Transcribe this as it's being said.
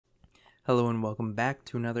Hello and welcome back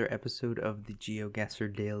to another episode of the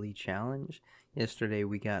Geoguessr Daily Challenge. Yesterday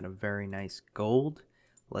we got a very nice gold.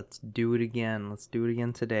 Let's do it again. Let's do it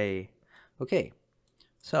again today. Okay,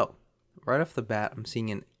 so right off the bat I'm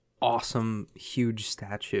seeing an awesome huge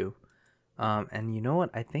statue. And you know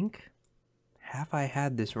what? I think, have I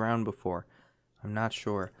had this round before? I'm not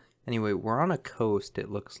sure. Anyway, we're on a coast,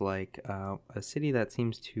 it looks like. A city that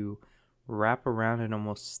seems to wrap around and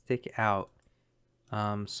almost stick out.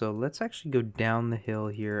 So let's actually go down the hill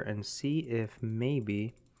here and see if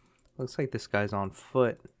maybe, looks like this guy's on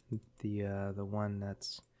foot, the one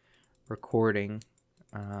that's recording,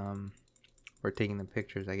 or taking the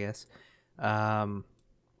pictures, I guess.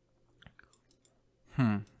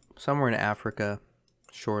 Somewhere in Africa,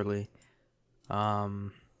 surely. But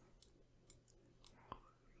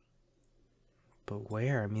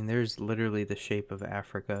where? I mean, there's literally the shape of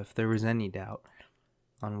Africa, if there was any doubt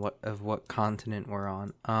on what continent we're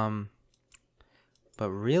on.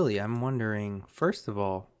 But really, I'm wondering, first of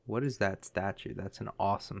all, what is that statue? That's an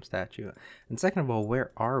awesome statue. And second of all,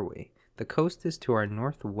 where are we? The coast is to our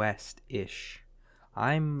northwest-ish.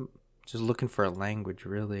 I'm just looking for a language,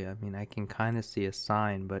 really. I mean, I can kind of see a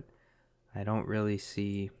sign, but I don't really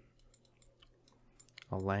see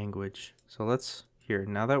a language. So let's, here,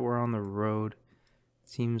 now that we're on the road, it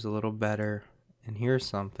seems a little better. And here's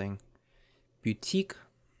something. Boutique.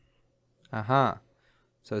 Aha.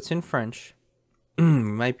 So it's in French. We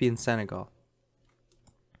might be in Senegal.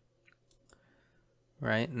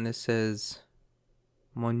 Right? And this says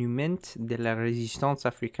Monument de la Résistance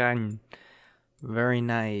Africaine. Very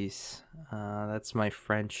nice. That's my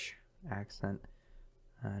French accent.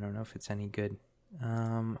 I don't know if it's any good.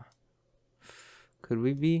 Could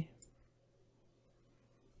we be?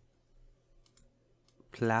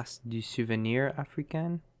 Place du Souvenir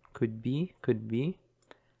Africain? Could be. Could be.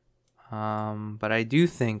 But I do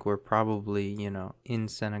think we're probably, in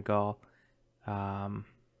Senegal. And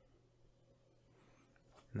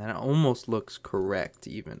that almost looks correct,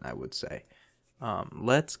 even, I would say.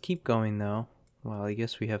 Let's keep going, though. Well, I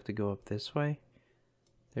guess we have to go up this way.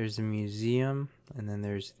 There's the museum, and then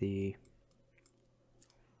there's the...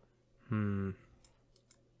 I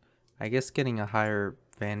guess getting a higher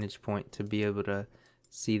vantage point to be able to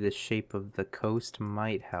see the shape of the coast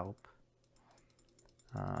might help.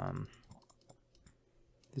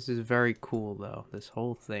 This is very cool, though, this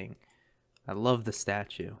whole thing. I love the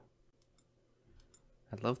statue.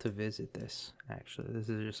 I'd love to visit this, actually. This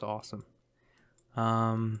is just awesome.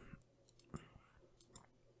 Oh,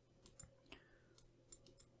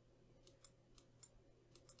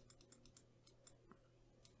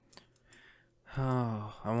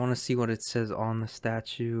 I want to see what it says on the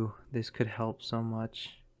statue. This could help so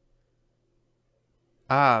much.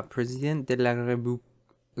 Ah, President de la République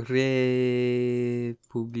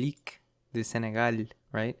de Senegal,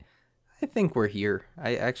 right? I think we're here.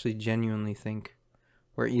 I actually genuinely think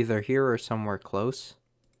we're either here or somewhere close.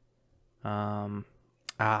 We're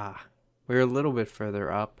a little bit further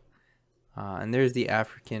up. And there's the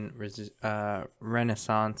African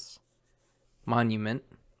Renaissance Monument,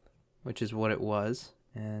 which is what it was.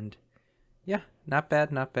 And yeah, not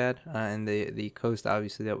bad, not bad. And the coast,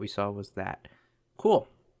 obviously, that we saw was that. Cool.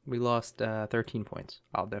 We lost 13 points.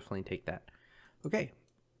 I'll definitely take that. Okay.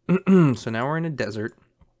 So now we're in a desert.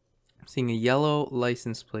 I'm seeing a yellow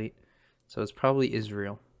license plate. So it's probably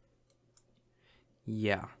Israel.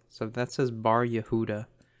 Yeah. So if that says Bar Yehuda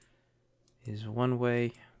is one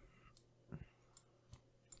way.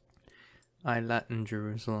 Eilat in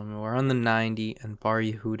Jerusalem. We're on the 90 and Bar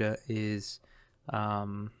Yehuda is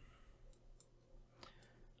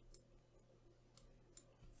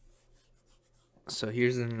so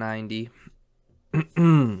here's the 90. I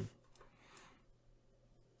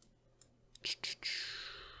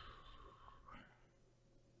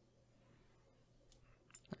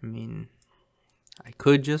mean, I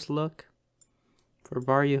could just look for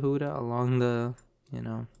Bar Yehuda along the,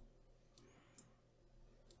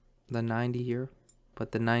 the 90 here,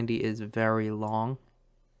 but the 90 is very long.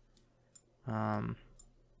 I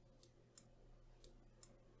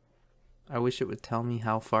wish it would tell me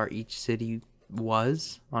how far each city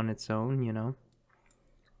was on its own,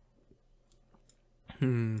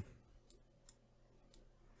 And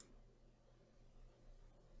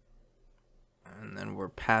then we're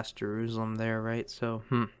past Jerusalem there, right? So,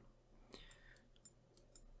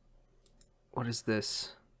 what is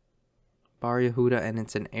this? Bar Yehuda, and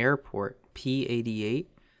it's an airport. P88.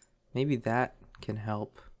 Maybe that can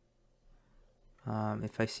help.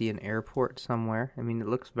 If I see an airport somewhere. I mean, it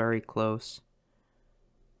looks very close.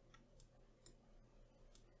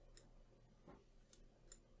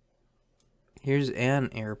 Here's an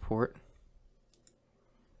airport.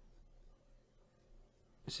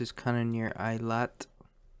 This is kind of near Eilat.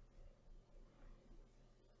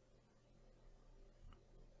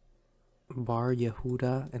 Bar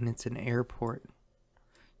Yehuda, and it's an airport.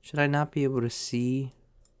 Should I not be able to see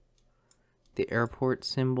the airport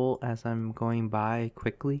symbol as I'm going by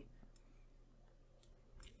quickly?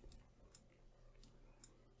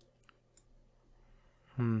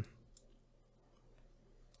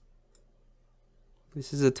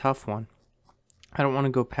 This is a tough one. I don't want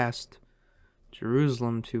to go past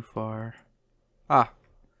Jerusalem too far. Ah,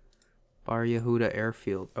 Bar Yehuda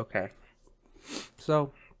Airfield. Okay.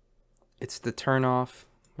 So, it's the turnoff.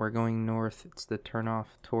 We're going north. It's the turnoff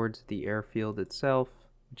towards the airfield itself,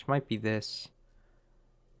 which might be this.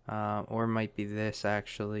 Or might be this,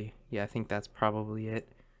 actually. Yeah, I think that's probably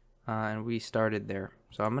it. And we started there.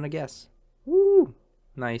 So I'm going to guess. Woo!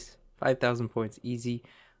 Nice. 5,000 points. Easy.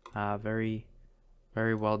 Very,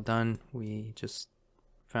 very well done. We just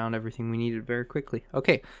found everything we needed very quickly.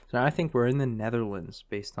 Okay, so now I think we're in the Netherlands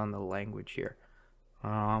based on the language here.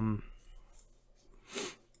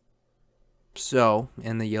 So,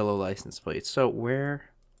 and the yellow license plate. So, where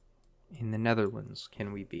in the Netherlands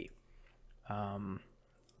can we be? I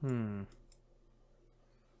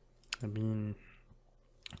mean,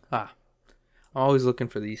 I'm always looking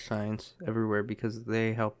for these signs everywhere because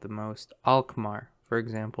they help the most. Alkmaar, for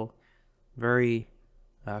example, very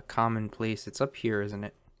common place. It's up here, isn't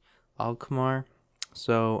it? Alkmaar.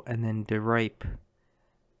 So, and then De Rijp.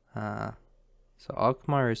 So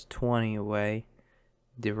Alkmaar is 20 away.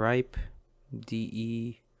 De Rijp,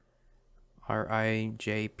 DERIJP,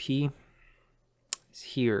 is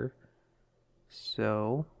here.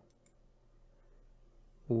 So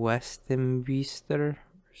Westenbiester or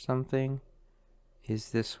something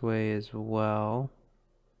is this way as well.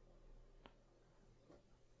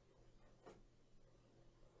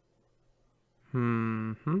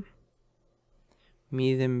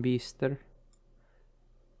 Middenbiester,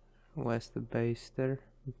 Westbiester.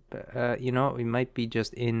 You know, it might be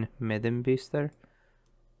just in Middenbiester,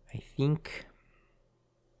 I think.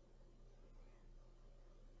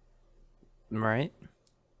 Right?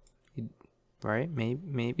 Right?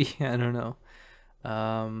 Maybe. I don't know.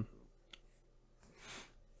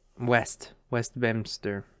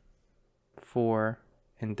 Westbemster, 4,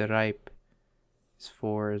 and De Rijp is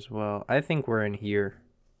 4 as well. I think we're in here.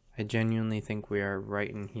 I genuinely think we are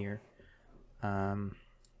right in here. So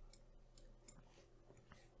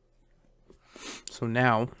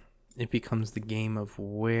now it becomes the game of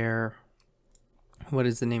what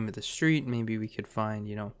is the name of the street? Maybe we could find,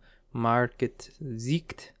 Market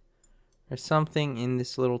Zicht or something in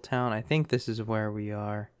this little town. I think this is where we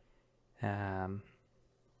are.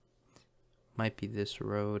 Might be this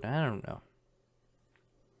road. I don't know.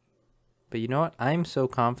 But you know what? I'm so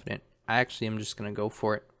confident. I actually am just going to go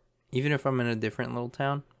for it. Even if I'm in a different little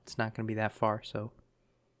town, it's not going to be that far. So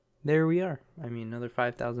there we are. I mean, another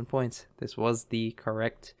 5,000 points. This was the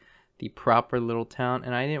proper little town.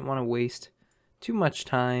 And I didn't want to waste too much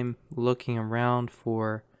time looking around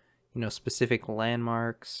for, specific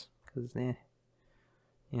landmarks. Because,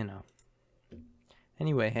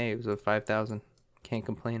 Anyway, hey, it was a 5,000. Can't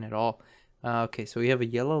complain at all. Okay, so we have a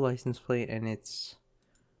yellow license plate, and it's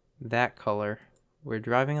that color. We're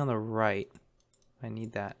driving on the right. I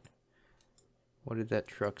need that. What did that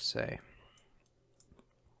truck say?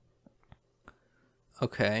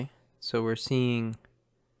 Okay, so we're seeing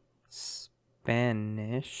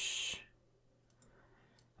Spanish.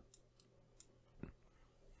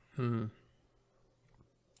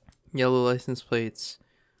 Yellow license plates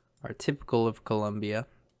are typical of Colombia.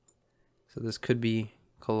 So this could be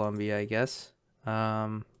Colombia, I guess.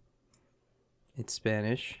 It's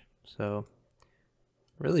Spanish, so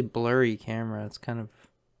really blurry camera. It's kind of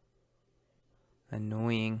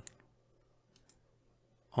annoying.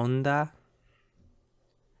 Onda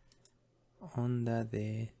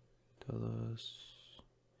de todos.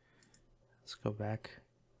 Let's go back.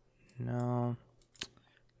 No.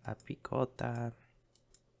 La picota.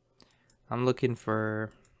 I'm looking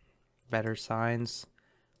for better signs.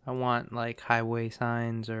 I want like highway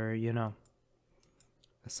signs or, a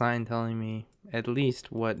sign telling me at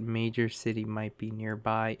least what major city might be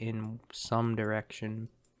nearby in some direction.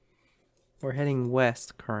 We're heading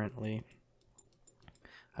west currently.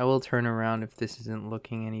 I will turn around if this isn't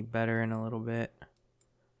looking any better in a little bit.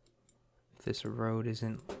 If this road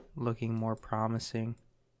isn't looking more promising.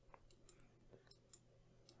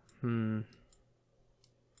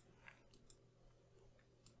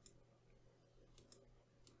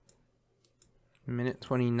 Minute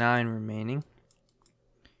 29 remaining.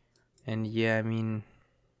 And yeah, I mean,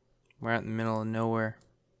 we're out in the middle of nowhere.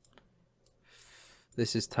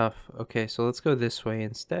 This is tough. Okay, so let's go this way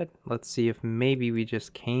instead. Let's see if maybe we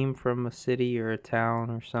just came from a city or a town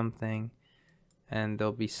or something, and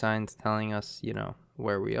there'll be signs telling us, you know,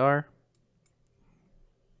 where we are.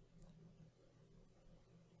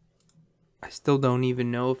 I still don't even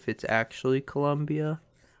know if it's actually Colombia.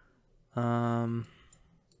 We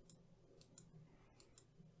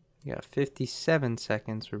got 57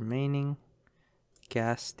 seconds remaining.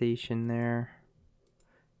 Gas station there.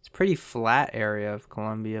 It's a pretty flat area of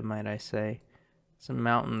Colombia, might I say. Some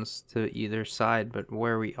mountains to either side, but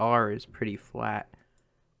where we are is pretty flat.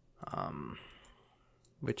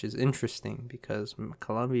 Which is interesting because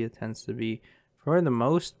Colombia tends to be, for the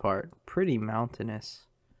most part, pretty mountainous.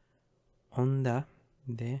 Onda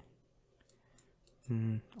de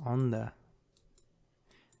Onda.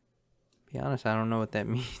 Be honest, I don't know what that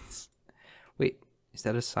means. Wait, is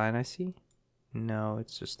that a sign I see? No,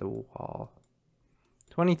 it's just a wall.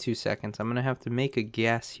 22 seconds. I'm gonna have to make a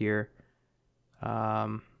guess here.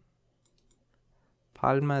 Palma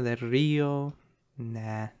del Rio.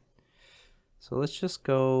 Nah. So let's just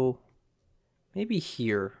go maybe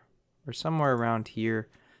here or somewhere around here.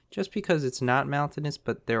 Just because it's not mountainous,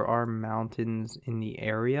 but there are mountains in the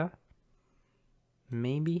area.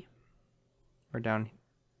 Maybe. Or down.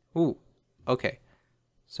 Ooh. Okay.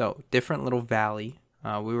 So different little valley.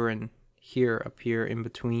 We were in here, up here, in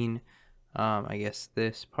between. I guess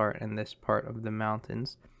this part and this part of the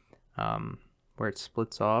mountains, where it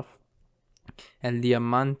splits off. And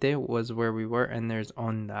Diamante was where we were, and there's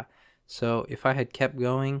Onda. So if I had kept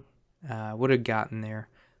going, I would have gotten there.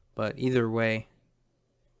 But either way,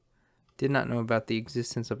 did not know about the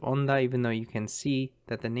existence of Onda, even though you can see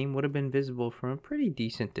that the name would have been visible from a pretty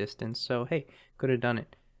decent distance. So hey, could have done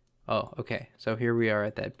it. Oh, okay. So here we are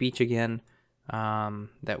at that beach again,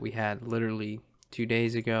 that we had literally 2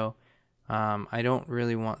 days ago. I don't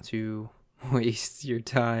really want to waste your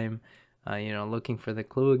time, you know, looking for the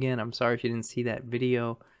clue again. I'm sorry if you didn't see that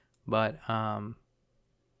video, but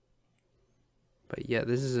yeah,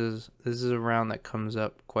 this is a round that comes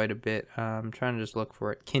up quite a bit. I'm trying to just look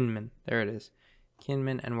for it. Kinmen, there it is,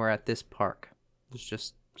 Kinmen, and we're at this park. It's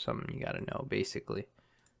just something you gotta know, basically,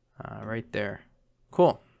 right there.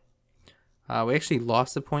 Cool. We actually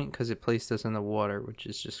lost the point because it placed us in the water, which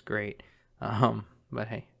is just great. But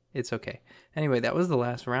hey, it's okay. Anyway, that was the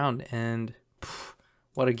last round, and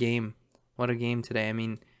what a game. What a game today. I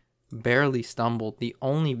mean, barely stumbled. The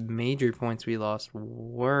only major points we lost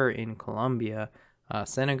were in Colombia.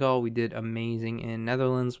 Senegal, we did amazing. In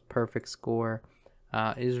Netherlands, perfect score.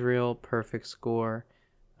 Israel, perfect score.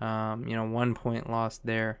 You know, 1 point lost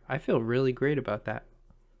there. I feel really great about that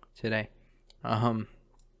today.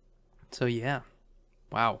 So yeah,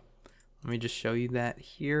 wow. Let me just show you that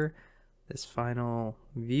here. This final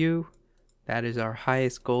view. That is our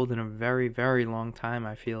highest gold in a very, very long time,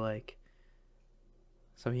 I feel like.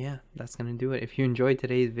 So yeah, that's going to do it. If you enjoyed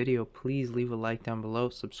today's video, please leave a like down below.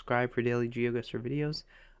 Subscribe for daily Geoguessr videos.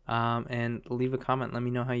 And leave a comment. Let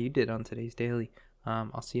me know how you did on today's daily.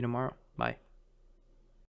 I'll see you tomorrow. Bye.